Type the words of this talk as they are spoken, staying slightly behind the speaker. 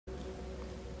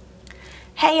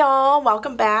Hey y'all,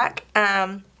 welcome back.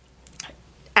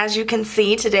 As you can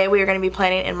see, today we are going to be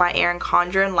planning in my Erin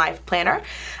Condren Life Planner.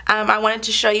 I wanted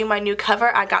to show you my new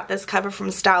cover. I got this cover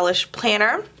from Stylish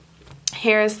Planner.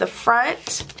 Here is the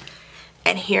front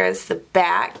and here is the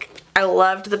back. I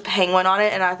loved the penguin on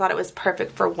it and I thought it was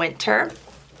perfect for winter.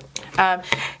 And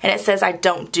it says I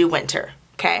don't do winter,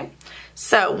 okay?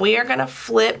 So we are going to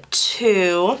flip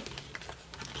to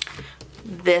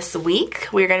this week.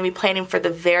 We're going to be planning for the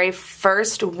very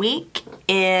first week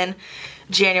in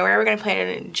January. We're going to plan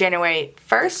in January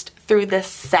 1st through the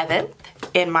 7th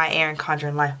in my Erin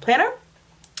Condren Life Planner.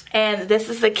 And this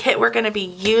is the kit we're going to be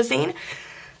using.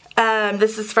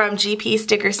 This is from GP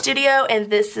Sticker Studio, and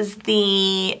this is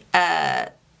the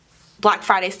Black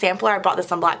Friday sampler. I bought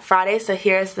this on Black Friday, so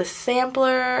here's the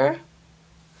sampler.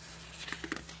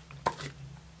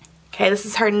 Okay, this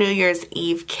is her New Year's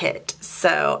Eve kit.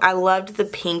 So I loved the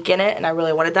pink in it, and I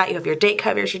really wanted that. You have your date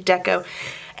covers, your deco,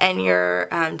 and your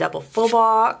double full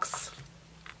box,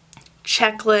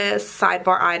 checklist,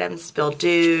 sidebar items, bill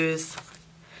dues,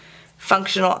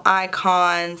 functional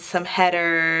icons, some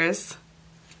headers,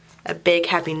 a big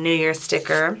Happy New Year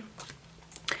sticker,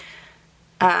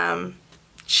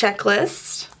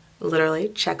 checklist, literally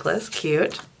checklist,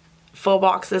 cute. Full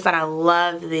boxes, and I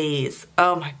love these.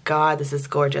 Oh my god, this is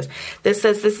gorgeous. This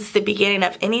says this is the beginning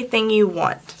of anything you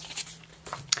want.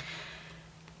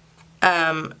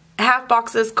 Half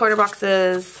boxes, quarter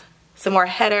boxes, some more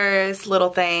headers, little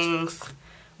things,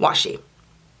 washi.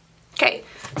 Okay,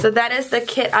 so that is the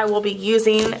kit I will be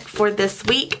using for this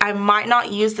week. I might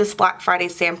not use this Black Friday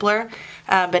sampler,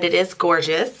 but it is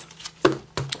gorgeous.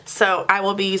 So I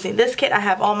will be using this kit. I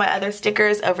have all my other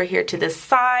stickers over here to this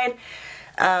side.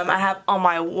 I have all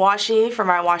my washi for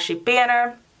my washi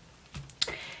banner,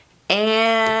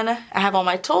 and I have all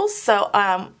my tools, so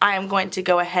I am going to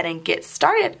go ahead and get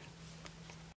started.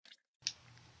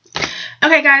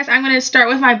 Okay guys, I'm going to start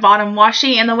with my bottom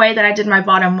washi, and the way that I did my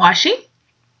bottom washi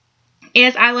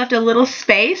is I left a little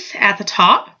space at the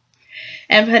top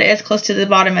and put it as close to the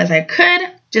bottom as I could,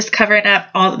 just covering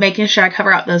up making sure I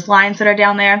cover up those lines that are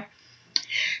down there.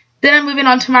 Then I'm moving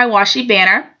on to my washi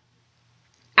banner.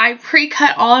 I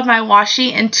pre-cut all of my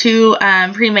washi into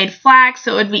pre-made flags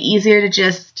so it would be easier to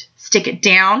just stick it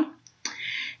down.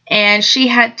 And she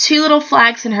had two little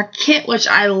flags in her kit, which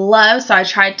I love, so I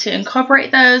tried to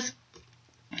incorporate those.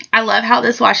 I love how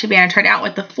this washi banner turned out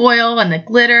with the foil and the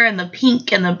glitter and the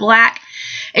pink and the black.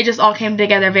 It just all came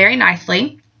together very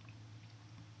nicely.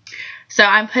 So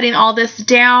I'm putting all this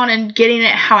down and getting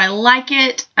it how I like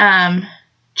it,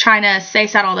 trying to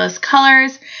space out all those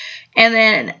colors. And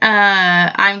then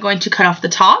I'm going to cut off the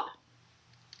top.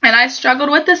 And I struggled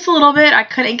with this a little bit. I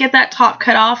couldn't get that top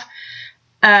cut off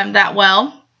that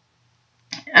well.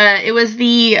 It was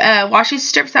the washi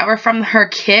strips that were from her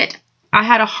kit. I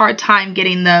had a hard time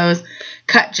getting those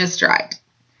cut just right.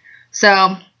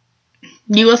 So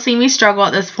you will see me struggle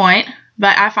at this point,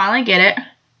 but I finally get it.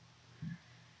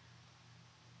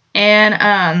 And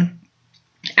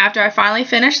after I finally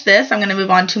finish this, I'm going to move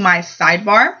on to my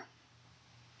sidebar.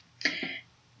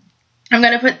 I'm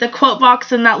going to put the quote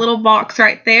box in that little box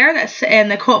right there.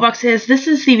 And the quote box is, "This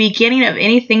is the beginning of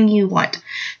anything you want."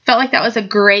 Felt like that was a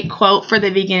great quote for the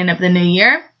beginning of the new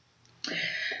year.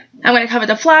 I'm going to cover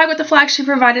the flag with the flag she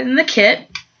provided in the kit.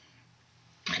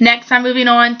 Next, I'm moving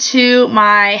on to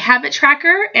my habit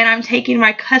tracker, and I'm taking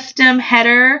my custom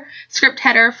header, script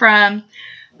header from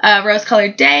Rose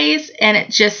Colored Days, and it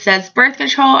just says birth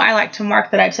control. I like to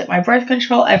mark that I took my birth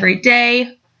control every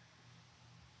day.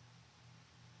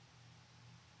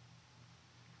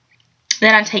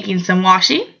 Then I'm taking some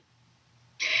washi,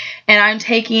 and I'm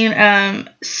taking the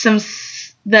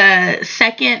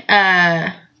second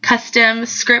custom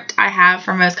script I have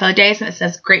from Rose Colored Days, and it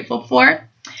says grateful for.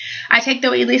 I take the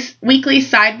weekly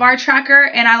sidebar tracker,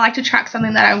 and I like to track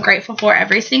something that I'm grateful for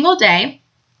every single day.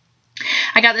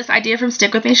 I got this idea from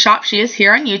Stick With Me Shop. She is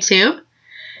here on YouTube.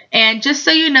 And just so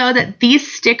you know that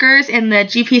these stickers in the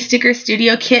GP Sticker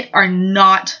Studio kit are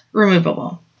not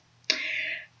removable.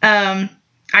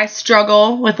 I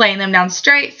struggle with laying them down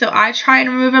straight, so I try and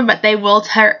remove them, but they will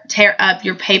tear up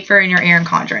your paper in your Erin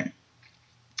Condren.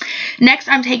 Next,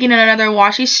 I'm taking another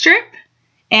washi strip,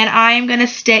 and I am going to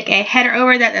stick a header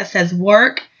over that says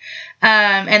work,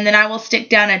 and then I will stick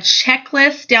down a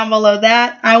checklist down below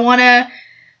that. I want to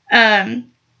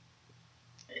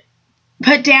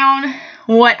put down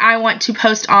what I want to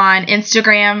post on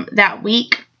Instagram that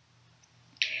week.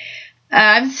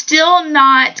 I'm still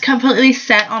not completely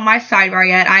set on my sidebar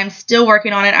yet. I'm still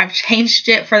working on it. I've changed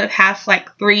it for the past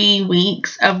like 3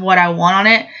 weeks of what I want on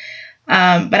it.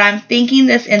 But I'm thinking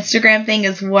this Instagram thing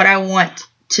is what I want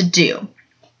to do.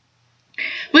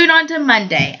 Moving on to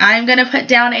Monday, I'm going to put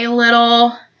down a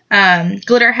little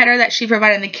glitter header that she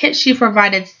provided in the kit. She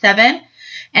provided 7,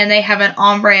 and they have an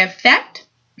ombre effect.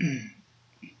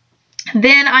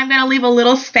 Then I'm going to leave a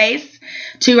little space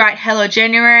to write Hello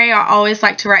January. I always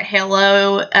like to write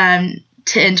hello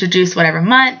to introduce whatever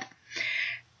month.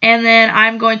 And then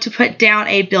I'm going to put down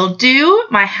a bill due.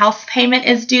 My house payment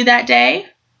is due that day.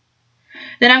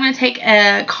 Then I'm going to take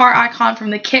a car icon from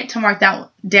the kit to mark that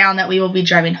down that we will be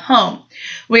driving home.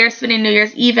 We are spending New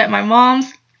Year's Eve at my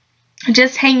mom's,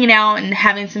 just hanging out and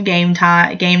having some game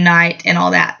night and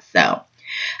all that. So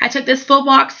I took this full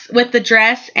box with the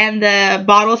dress and the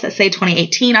bottles that say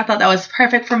 2018. I thought that was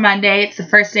perfect for Monday. It's the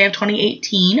first day of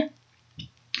 2018.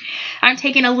 I'm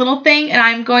taking a little thing and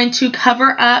I'm going to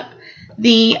cover up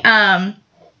the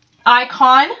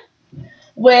icon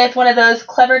with one of those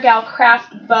Clever Gal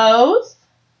Craft bows.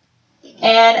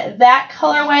 And that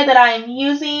colorway that I am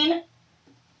using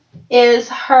is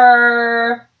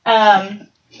her, I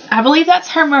believe that's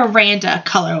her Miranda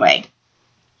colorway.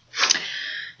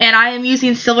 And I am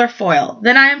using silver foil.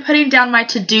 Then I am putting down my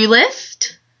to-do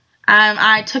list.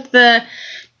 I took the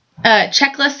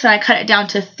checklist and I cut it down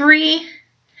to 3.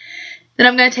 Then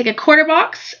I'm going to take a quarter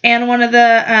box and one of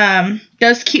the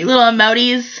those cute little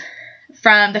emojis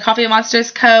from the Coffee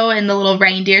Monsters Co. and the little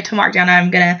reindeer to mark down.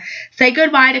 I'm going to say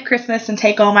goodbye to Christmas and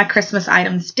take all my Christmas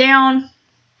items down.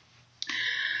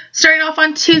 Starting off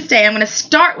on Tuesday, I'm going to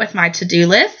start with my to-do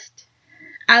list.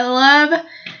 I love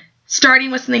starting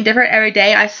with something different every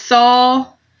day. I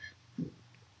saw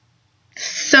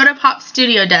Soda Pop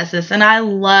Studio does this, and I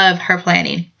love her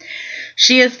planning.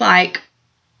 She is like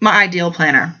my ideal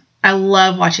planner. I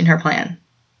love watching her plan.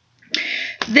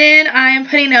 Then I am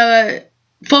putting a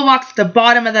full box at the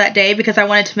bottom of that day because I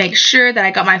wanted to make sure that I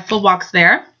got my full box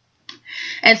there.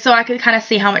 And so I could kind of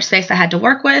see how much space I had to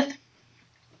work with.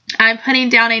 I'm putting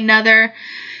down another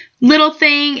little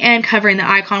thing and covering the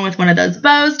icon with one of those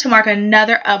bows to mark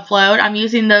another upload. I'm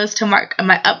using those to mark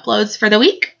my uploads for the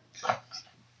week.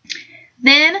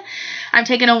 Then I'm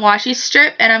taking a washi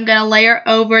strip and I'm going to layer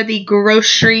over the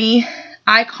grocery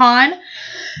icon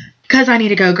because I need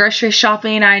to go grocery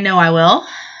shopping. I know I will.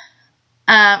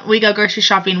 We go grocery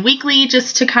shopping weekly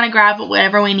just to kind of grab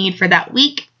whatever we need for that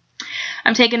week.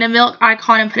 I'm taking a milk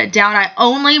icon and put it down. I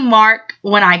only mark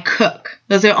when I cook.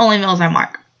 Those are the only meals I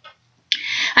mark.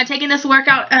 I'm taking this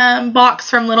workout box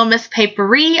from Little Miss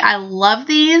Paperie. I love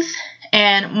these.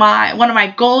 And one of my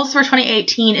goals for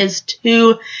 2018 is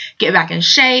to get back in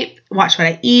shape, watch what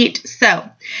I eat.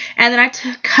 And then I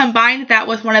combined that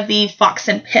with one of the Fox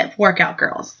and Pip workout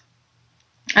girls.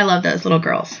 I love those little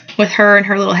girls. With her and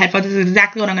her little headphones, this is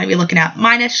exactly what I'm going to be looking at.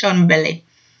 Minus showing belly.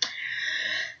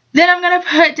 Then I'm going to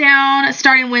put down,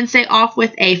 starting Wednesday off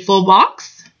with a full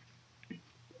box.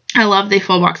 I love the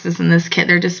full boxes in this kit.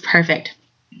 They're just perfect.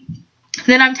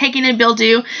 Then I'm taking a bill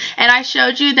due, and I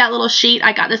showed you that little sheet.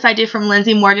 I got this idea from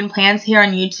Lindsay Morgan Plans here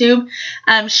on YouTube.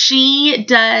 She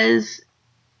does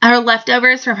her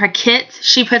leftovers from her kits.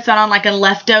 She puts that on like a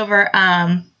leftover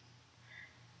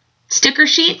sticker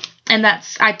sheet. And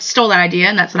I stole that idea,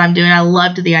 and that's what I'm doing. I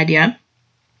loved the idea.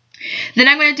 Then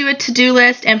I'm going to do a to-do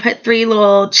list and put 3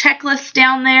 little checklists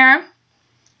down there.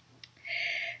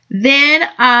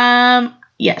 Then,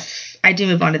 yes, I do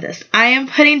move on to this. I am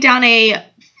putting down a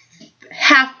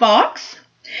half box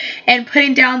and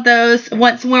putting down those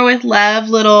Once More with Love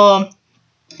little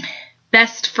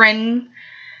best friend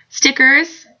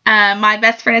stickers. My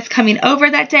best friend is coming over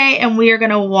that day, and we are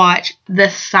going to watch the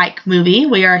Psych movie.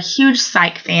 We are huge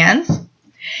Psych fans,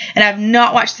 and I've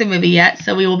not watched the movie yet,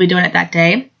 so we will be doing it that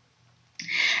day.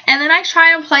 And then I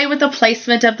try and play with the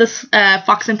placement of this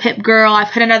Fox and Pip girl. I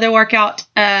put another workout,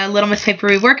 Little Miss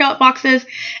Paperie workout boxes,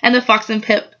 and the Fox and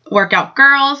Pip workout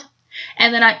girls.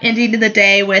 And then I'm ending the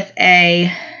day with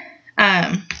a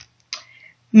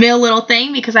meal little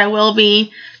thing because I will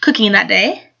be cooking that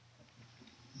day.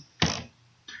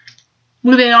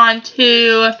 Moving on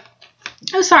to,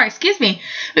 moving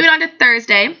on to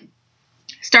Thursday,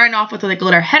 starting off with a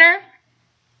glitter header,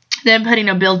 then putting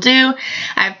a bill due.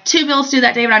 I have 2 bills due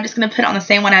that day, but I'm just going to put it on the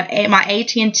same one. I have my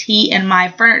AT&T and my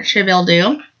furniture bill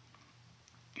due.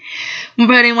 I'm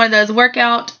putting one of those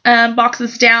workout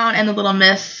boxes down and the Little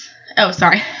Miss,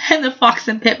 and the Fox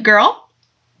and Pip girl.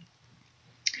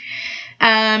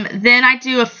 Then I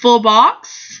do a full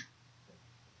box.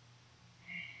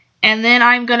 And then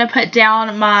I'm going to put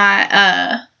down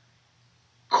my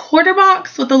quarter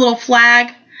box with a little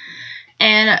flag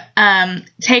and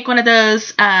take one of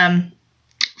those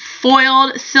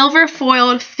silver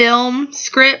foiled film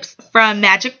scripts from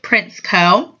Magic Prints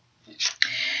Co.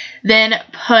 Then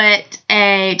put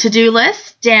a to-do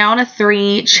list down, a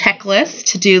 3 checklist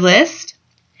to-do list.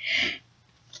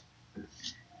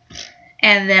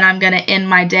 And then I'm going to end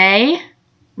my day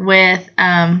with,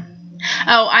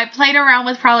 I played around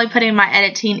with probably putting my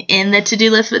editing in the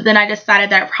to-do list, but then I decided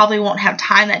that I probably won't have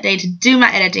time that day to do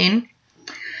my editing.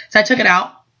 So I took it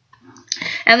out.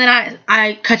 And then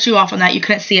I cut you off on that. You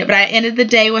couldn't see it, but I ended the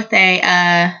day with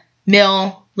a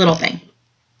meal little thing.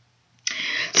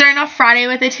 Starting off Friday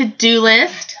with a to-do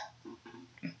list.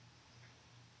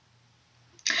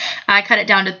 I cut it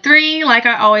down to 3 like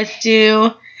I always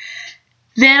do.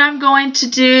 Then I'm going to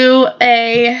do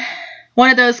one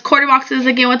of those quarter boxes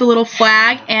again with a little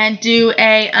flag and do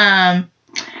a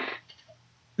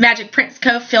Magic Prince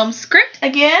Co. film script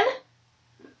again.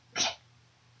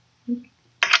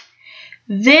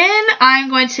 Then I'm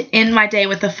going to end my day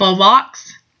with a full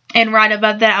box. And right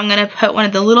above that I'm going to put one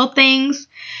of the little things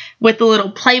with the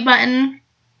little play button.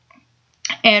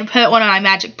 And put one of my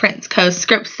Magic Prince Co.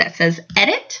 scripts that says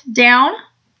edit down.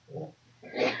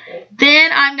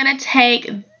 Then I'm going to take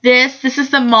this. This is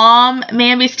the Mom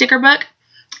Mamby sticker book.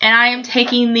 And I am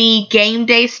taking the game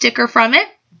day sticker from it.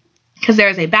 Because there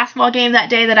is a basketball game that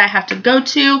day that I have to go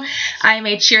to. I am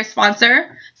a cheer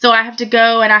sponsor. So I have to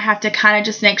go and I have to kind of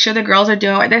just make sure the girls are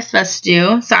doing what they're supposed to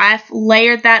do. So I've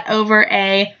layered that over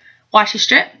a washi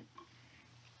strip.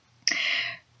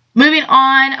 Moving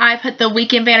on, I put the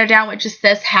weekend banner down, which just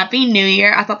says Happy New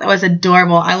Year. I thought that was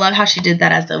adorable. I love how she did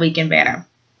that as the weekend banner.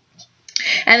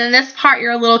 And then this part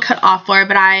you're a little cut off for,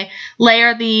 but I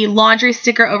layer the laundry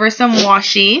sticker over some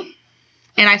washi,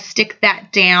 and I stick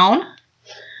that down.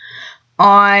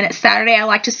 On Saturday, I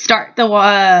like to start the,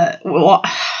 oh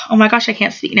my gosh, I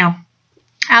can't speak now.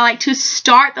 I like to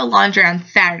start the laundry on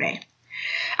Saturday.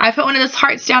 I put one of those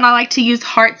hearts down. I like to use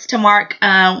hearts to mark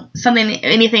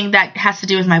anything that has to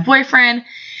do with my boyfriend.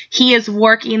 He is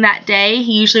working that day.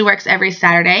 He usually works every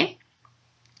Saturday.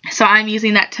 So I'm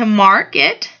using that to mark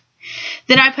it.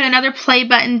 Then I put another play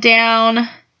button down,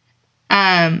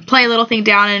 play a little thing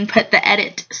down, and put the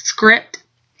edit script.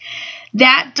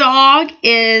 That dog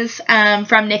is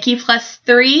from Nikki Plus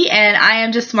 3, and I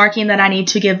am just marking that I need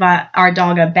to give our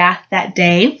dog a bath that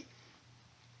day.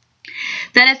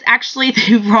 That is actually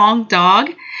the wrong dog.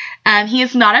 He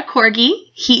is not a Corgi.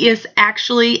 He is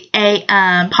actually a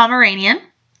Pomeranian.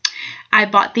 I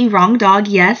bought the wrong dog,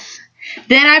 yes.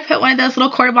 Then I put one of those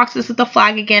little quarter boxes with the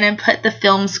flag again and put the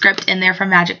film script in there from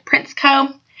Magic Prince Co.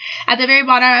 At the very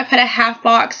bottom, I put a half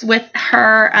box with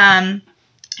her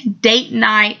date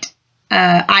night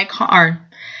icon or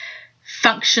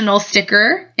functional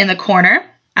sticker in the corner.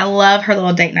 I love her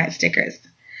little date night stickers.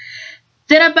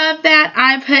 Then above that,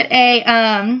 I put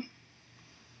a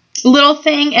little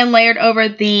thing and layered over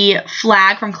the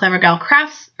flag from Clever Gal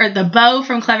Crafts, or the bow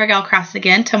from Clever Gal Crafts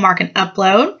again to mark an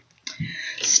upload.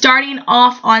 Starting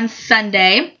off on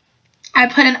Sunday, I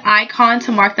put an icon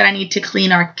to mark that I need to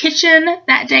clean our kitchen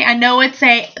that day. I know it's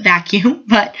a vacuum,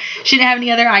 but she didn't have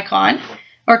any other icon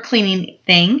or cleaning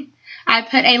thing. I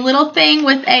put a little thing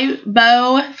with a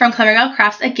bow from Clever Gal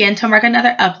Crafts again to mark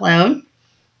another upload.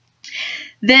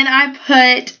 Then I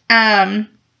put,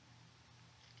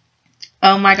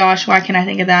 oh my gosh, why can't I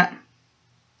think of that?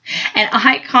 An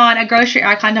icon, a grocery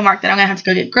icon to mark that I'm going to have to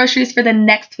go get groceries for the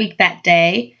next week that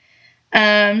day.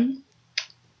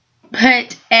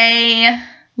 Put a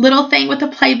little thing with a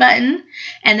play button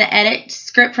and the edit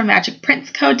script from Magic Prince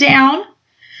Co. down.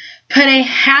 Put a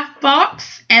half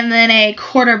box and then a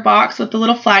quarter box with the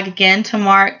little flag again to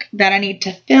mark that I need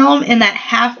to film in that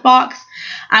half box.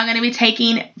 I'm going to be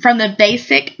taking from the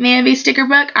basic Mamby sticker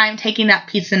book. I'm taking that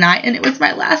Pizza Night, and it was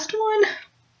my last one.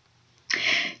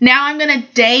 Now I'm going to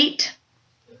date.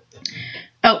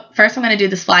 Oh, first I'm going to do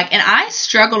this flag. And I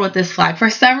struggled with this flag. For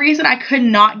some reason, I could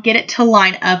not get it to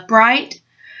line up right.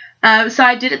 So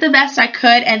I did it the best I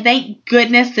could, and thank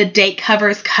goodness the date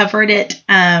covers covered it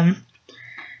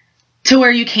to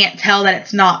where you can't tell that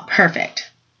it's not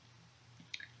perfect.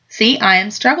 See, I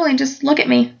am struggling. Just look at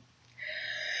me.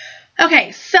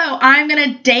 Okay, so I'm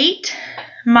going to date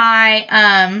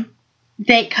my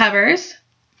date covers,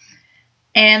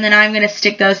 and then I'm going to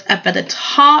stick those up at the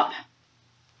top.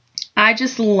 I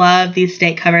just love these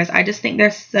date covers. I just think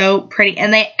they're so pretty,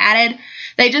 and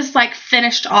they just like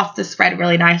finished off the spread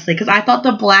really nicely because I thought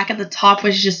the black at the top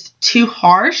was just too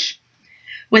harsh.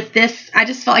 With this, I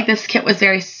just felt like this kit was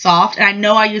very soft, and I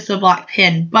know I used a black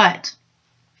pen, but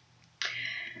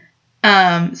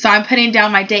so I'm putting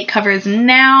down my date covers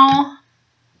now,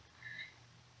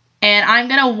 and I'm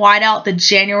going to white out the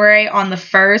January on the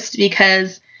 1st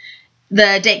because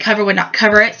the date cover would not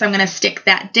cover it, so I'm going to stick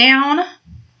that down.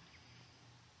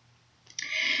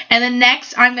 And then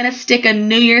next, I'm going to stick a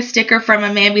New Year sticker from a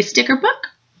Mamby sticker book.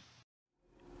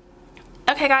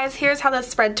 Okay guys, here's how the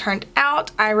spread turned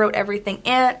out. I wrote everything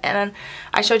in, and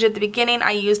I showed you at the beginning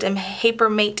I used a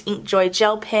Papermate Inkjoy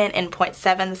gel pen in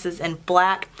 0.7. This is in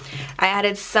black. I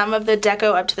added some of the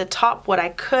deco up to the top, what I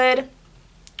could.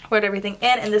 Wrote everything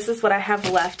in, and this is what I have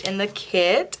left in the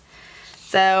kit.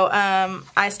 So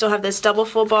I still have this double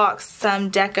full box,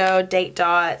 some deco, date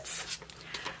dots.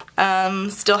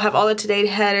 Still have all the today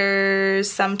headers,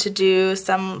 some to do,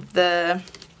 some of the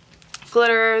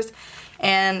glitters,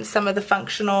 and some of the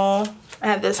functional. I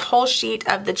have this whole sheet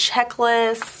of the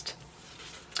checklist,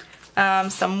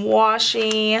 some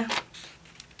washi,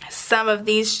 some of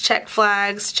these check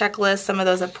flags, checklists, some of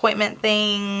those appointment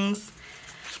things,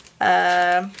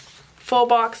 full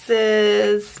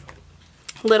boxes,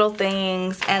 little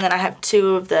things, and then I have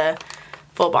 2 of the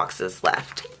full boxes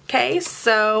left. Okay,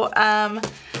 so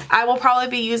I will probably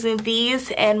be using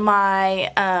these in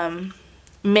my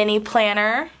mini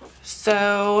planner.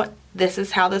 So this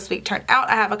is how this week turned out.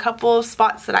 I have a couple of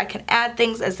spots that I can add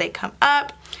things as they come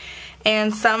up,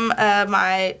 and some of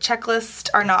my checklists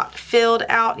are not filled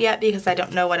out yet because I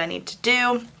don't know what I need to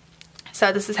do.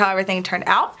 So this is how everything turned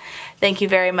out. Thank you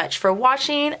very much for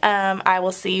watching. I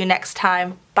will see you next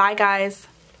time. Bye guys.